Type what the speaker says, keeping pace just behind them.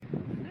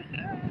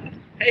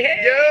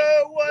Hey.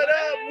 Yo, what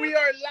up? We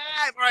are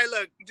live. All right,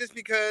 look, just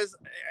because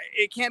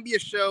it can't be a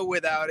show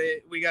without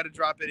it, we got to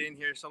drop it in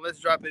here. So let's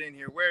drop it in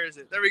here. Where is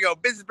it? There we go.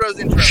 Business Bros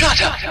intro. Shut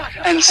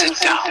up and sit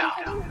down.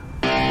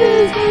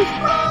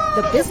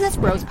 The Business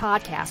Bros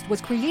podcast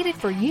was created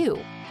for you.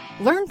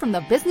 Learn from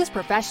the business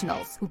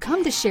professionals who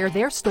come to share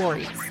their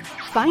stories.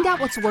 Find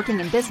out what's working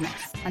in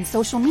business, on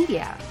social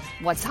media,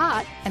 what's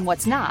hot and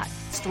what's not,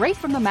 straight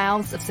from the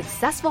mouths of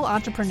successful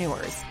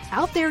entrepreneurs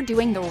out there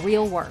doing the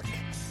real work.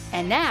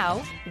 And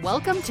now,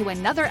 welcome to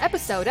another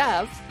episode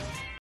of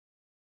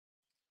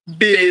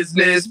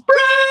Business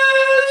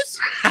Bros.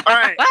 All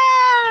right.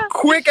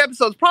 Quick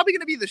episode. It's probably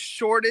going to be the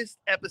shortest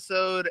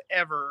episode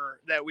ever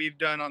that we've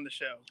done on the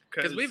show.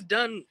 Because we've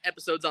done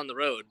episodes on the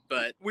road,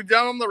 but... We've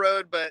done on the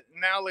road, but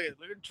now look at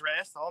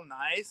dressed, all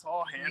nice,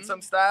 all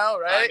handsome style,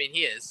 right? I mean,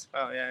 he is.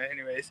 Oh, yeah,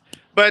 anyways.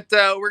 But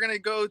we're going to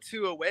go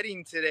to a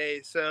wedding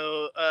today.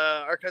 So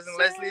our cousin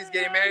Leslie's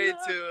getting married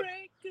to...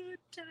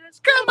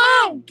 Come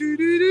on!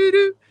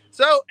 Do-do-do-do.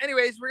 So,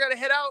 anyways, we're going to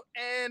head out,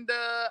 and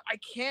I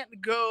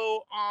can't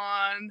go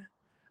on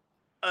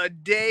a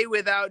day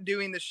without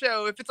doing the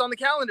show. If it's on the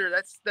calendar,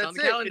 that's it. It's on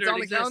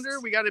the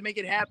calendar. We got to make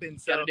it happen.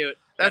 So gotta do it.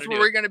 That's what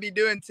we're going to be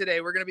doing today.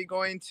 We're going to be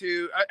going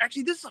to...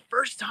 actually, this is the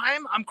first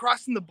time I'm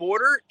crossing the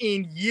border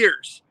in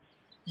years.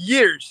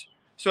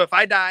 So if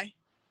I die...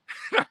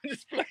 I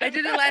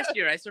did it last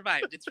year. I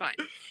survived. It's fine.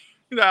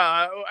 No,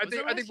 I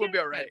think we'll be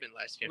all right. Might have been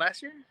last year.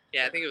 Last year?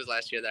 Yeah, I think it was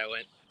last year that I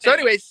went. So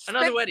anyways,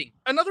 another wedding.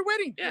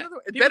 Yeah.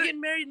 People getting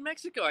married in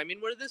Mexico. I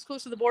mean, we're this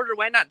close to the border.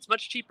 Why not? It's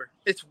much cheaper.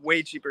 It's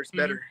way cheaper. It's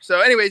better.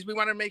 So anyways, we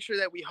want to make sure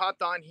that we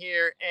hopped on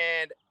here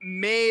and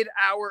made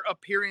our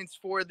appearance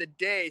for the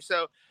day.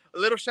 So a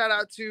little shout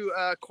out to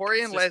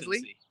Corey and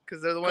Leslie,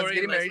 because they're the ones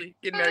getting married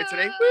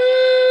today.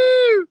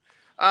 Woo!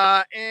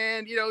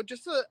 And, you know,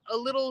 just a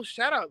little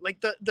shout out.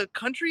 Like the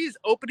country is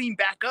opening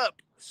back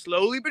up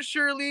slowly but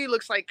surely.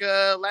 Looks like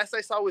last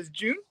I saw was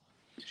June,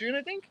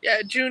 I think.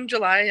 Yeah, June,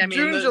 July. I mean,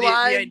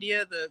 July. The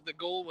idea, the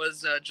goal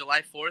was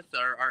July 4th,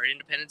 our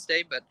Independence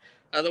Day. But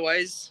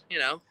otherwise, you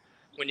know,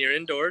 when you're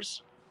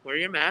indoors, wear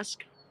your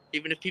mask,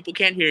 even if people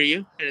can't hear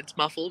you and it's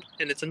muffled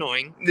and it's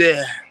annoying.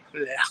 Yeah.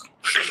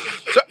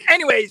 So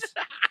anyways,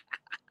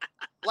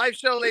 live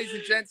show, ladies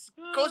and gents.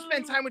 Go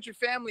spend time with your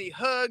family.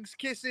 Hugs,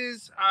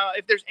 kisses.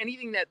 If there's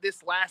anything that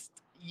this last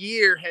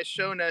year has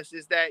shown us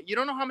is that you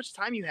don't know how much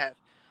time you have.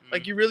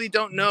 Like, you really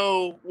don't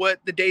know what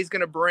the day's going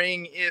to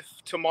bring, if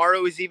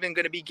tomorrow is even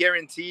going to be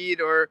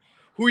guaranteed, or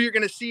who you're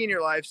going to see in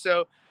your life.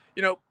 So,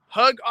 you know,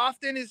 hug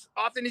often as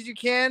you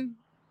can,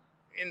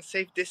 in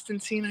safe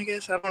distancing, I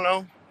guess. I don't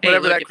know.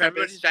 Whatever that crap is. If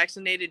everybody's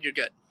vaccinated, you're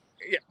good.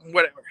 Yeah,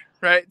 whatever.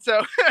 Right?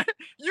 So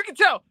you can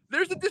tell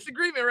there's a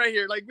disagreement right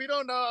here. Like, we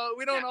don't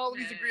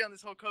always agree on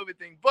this whole COVID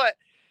thing, but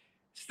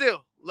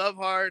still, love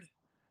hard.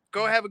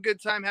 Go have a good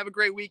time. Have a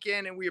great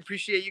weekend. And we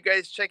appreciate you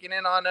guys checking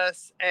in on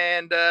us.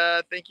 And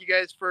thank you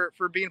guys for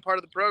being part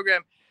of the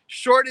program.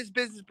 Shortest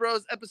Business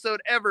Bros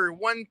episode ever.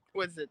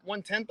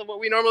 1/10 of what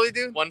we normally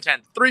do?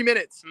 1/10. 3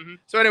 minutes.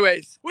 So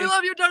anyways. We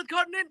love you, Darth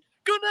Continent.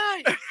 Good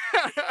night.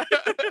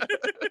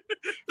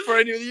 For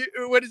any of you,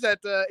 what is that?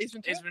 Ace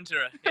Ventura? Ace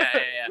Ventura.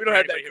 Yeah. We don't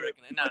have that.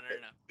 No.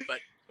 But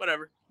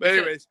whatever. But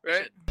anyways,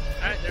 right? All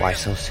right, Why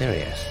so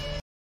serious?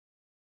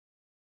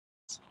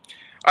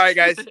 All right,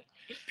 guys.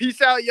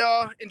 Peace out,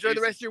 y'all. Enjoy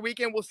the rest of your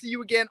weekend. We'll see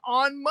you again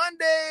on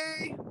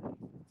Monday.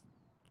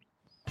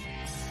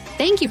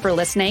 Thank you for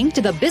listening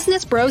to the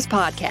Business Bros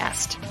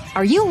podcast.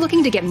 Are you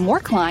looking to get more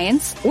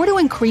clients or to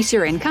increase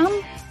your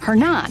income?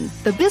 Hernan,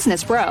 the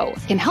business bro,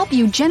 can help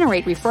you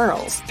generate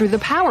referrals through the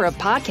power of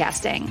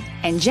podcasting.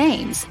 And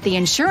James, the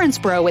insurance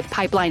bro with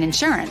Pipeline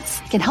Insurance,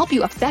 can help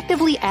you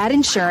effectively add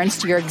insurance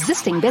to your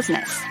existing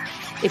business.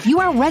 If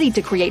you are ready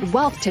to create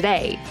wealth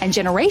today and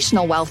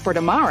generational wealth for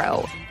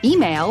tomorrow,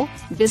 email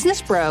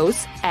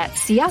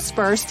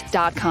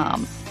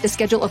businessbros@seeusfirst.com to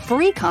schedule a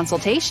free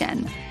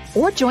consultation,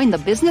 or join the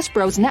Business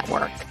Bros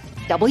Network,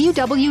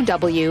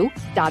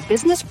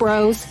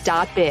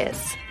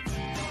 www.businessbros.biz.